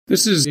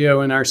This is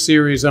Leo in our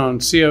series on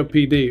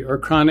COPD, or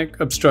chronic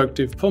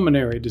obstructive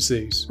pulmonary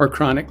disease, or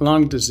chronic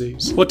lung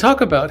disease. We'll talk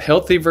about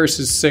healthy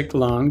versus sick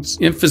lungs,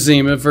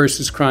 emphysema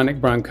versus chronic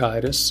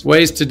bronchitis,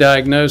 ways to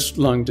diagnose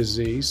lung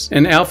disease,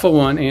 and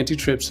alpha-1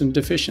 antitrypsin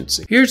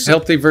deficiency. Here's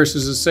healthy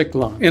versus a sick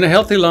lung. In a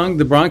healthy lung,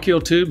 the bronchial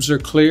tubes are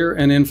clear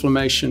and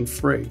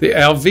inflammation-free. The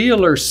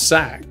alveolar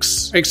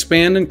sacs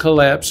expand and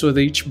collapse with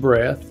each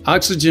breath.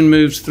 Oxygen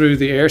moves through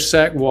the air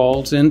sac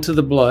walls into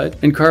the blood,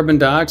 and carbon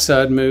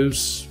dioxide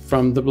moves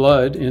from the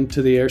blood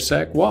into the air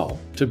sac wall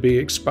to be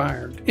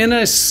expired. In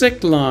a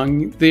sick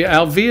lung, the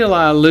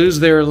alveoli lose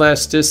their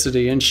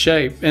elasticity and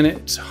shape, and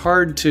it's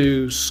hard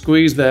to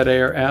squeeze that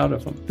air out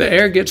of them. The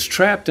air gets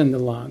trapped in the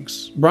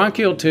lungs.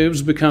 Bronchial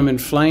tubes become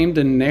inflamed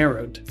and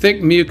narrowed.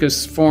 Thick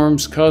mucus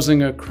forms,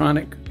 causing a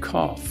chronic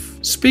cough.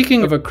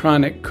 Speaking of a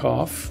chronic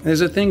cough,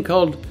 there's a thing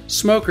called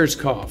smoker's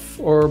cough,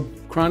 or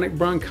chronic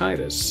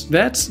bronchitis.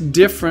 That's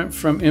different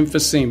from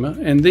emphysema,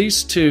 and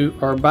these two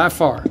are by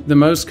far the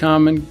most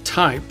common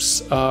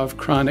types of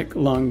chronic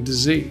lung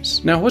disease.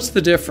 Now, what's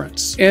the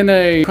difference? In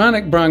a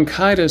chronic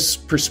bronchitis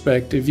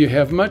perspective, you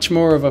have much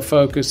more of a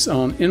focus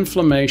on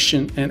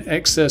inflammation and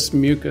excess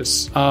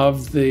mucus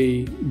of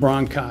the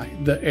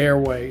bronchi, the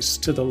airways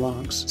to the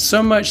lungs.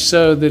 So much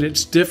so that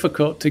it's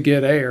difficult to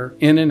get air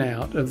in and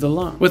out of the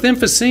lung. With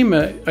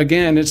emphysema,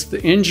 again, it's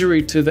the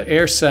injury to the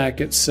air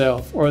sac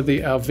itself, or the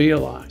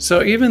alveoli.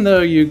 So even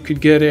though you could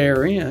get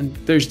air in,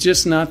 there's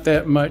just not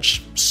that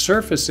much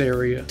surface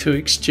area to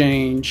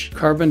exchange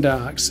carbon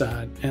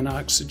dioxide and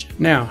oxygen.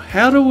 Now,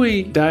 how do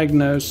we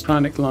diagnose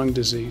chronic lung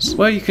disease?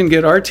 Well, you can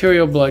get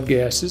arterial blood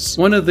gases.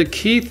 One of the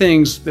key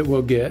things that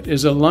we'll get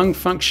is a lung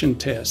function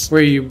test,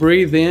 where you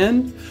breathe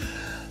in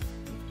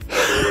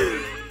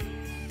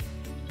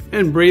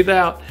and breathe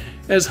out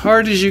as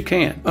hard as you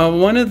can.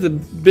 One of the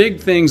big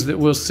things that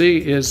we'll see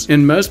is,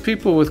 in most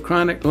people with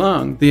chronic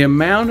lung, the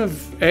amount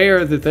of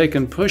air that they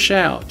can push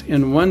out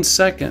in 1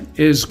 second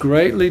is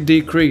greatly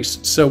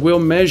decreased. So we'll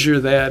measure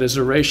that as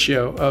a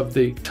ratio of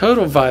the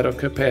total vital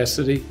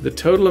capacity, the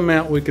total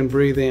amount we can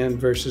breathe in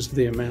versus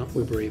the amount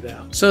we breathe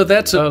out. So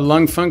that's a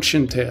lung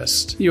function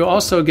test. You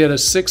also get a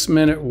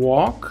 6-minute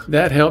walk.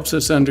 That helps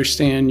us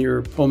understand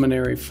your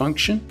pulmonary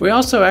function. We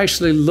also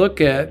actually look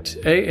at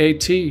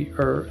AAT,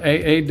 or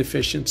AA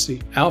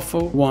deficiency,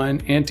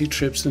 alpha-1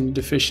 antitrypsin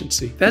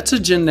deficiency. That's a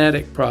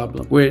genetic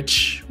problem,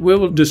 which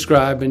we'll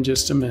describe in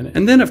just a minute.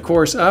 And then, of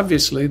course,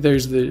 obviously,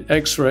 there's the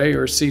X-ray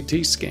or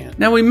CT scan.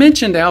 Now, we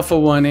mentioned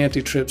alpha-1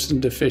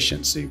 antitrypsin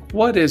deficiency.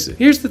 What is it?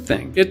 Here's the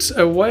thing. It's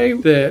a way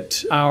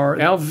that our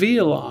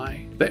alveoli,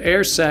 the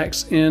air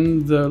sacs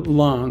in the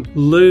lung,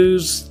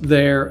 lose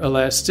their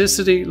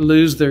elasticity,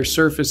 lose their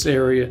surface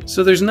area.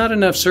 So there's not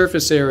enough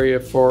surface area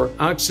for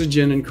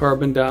oxygen and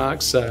carbon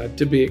dioxide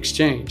to be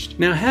exchanged.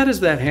 Now, how does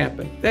that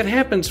happen? That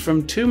happens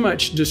from too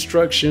much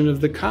destruction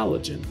of the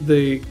collagen,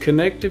 the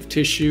connective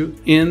tissue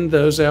in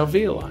those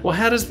alveoli. Well,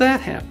 how does that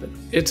happen?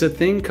 It's a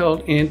thing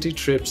called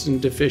antitrypsin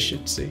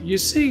deficiency. You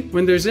see,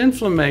 when there's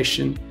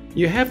inflammation,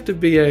 you have to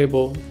be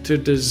able to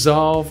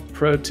dissolve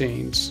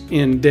proteins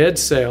in dead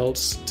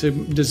cells, to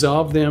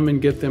dissolve them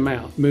and get them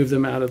out, move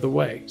them out of the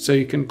way, so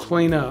you can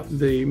clean up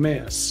the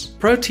mess.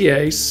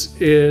 Protease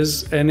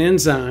is an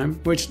enzyme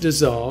which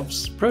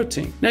dissolves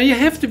protein. Now, you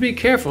have to be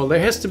careful. There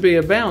has to be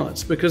a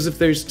balance, because if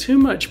there's too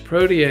much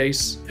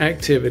protease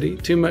activity,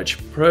 too much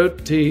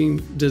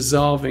protein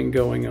dissolving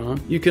going on,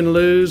 you can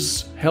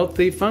lose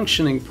healthy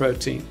functioning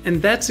protein.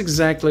 And that's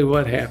exactly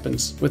what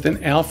happens with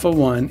an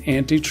alpha-1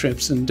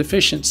 antitrypsin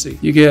deficiency.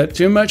 You get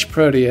too much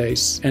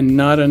protease and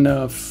not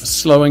enough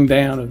slowing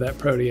down of that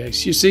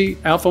protease. You see,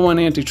 alpha-1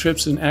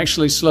 antitrypsin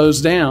actually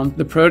slows down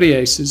the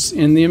proteases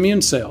in the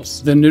immune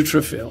cells, the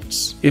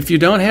neutrophils. If you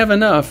don't have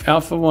enough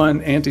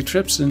alpha-1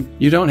 antitrypsin,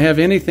 you don't have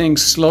anything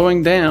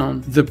slowing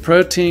down the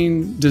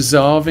protein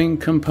dissolving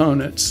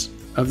components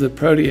of the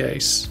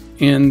protease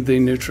in the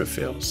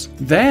neutrophils.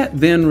 That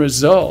then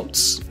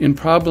results in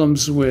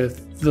problems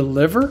with the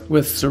liver,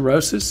 with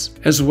cirrhosis,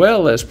 as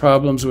well as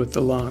problems with the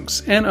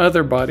lungs and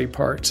other body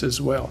parts as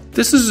well.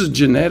 This is a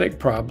genetic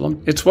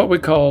problem. It's what we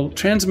call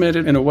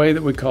transmitted in a way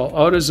that we call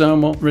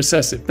autosomal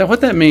recessive. Now, what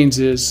that means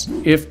is,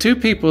 if two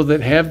people that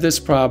have this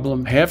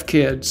problem have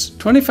kids,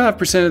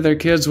 25% of their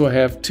kids will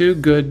have 2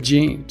 good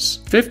genes.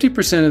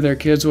 50% of their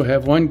kids will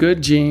have 1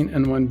 good gene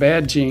and 1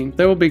 bad gene.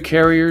 They will be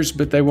carriers,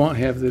 but they won't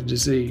have the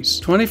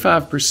disease.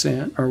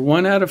 25%, or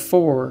 1 out of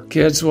 4,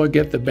 kids will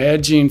get the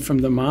bad gene from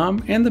the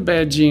mom and the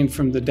bad gene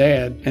from the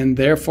dad, and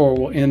therefore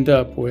will end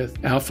up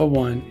with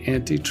alpha-1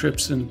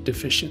 antitrypsin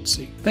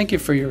deficiency. Thank you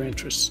for your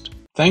interest.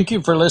 Thank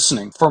you for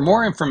listening. For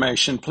more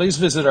information, please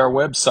visit our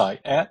website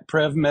at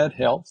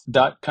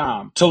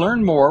prevmedhealth.com. To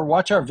learn more,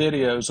 watch our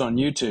videos on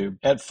YouTube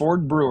at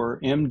Ford Brewer,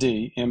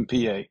 MD,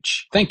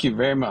 MPH. Thank you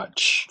very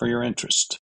much for your interest.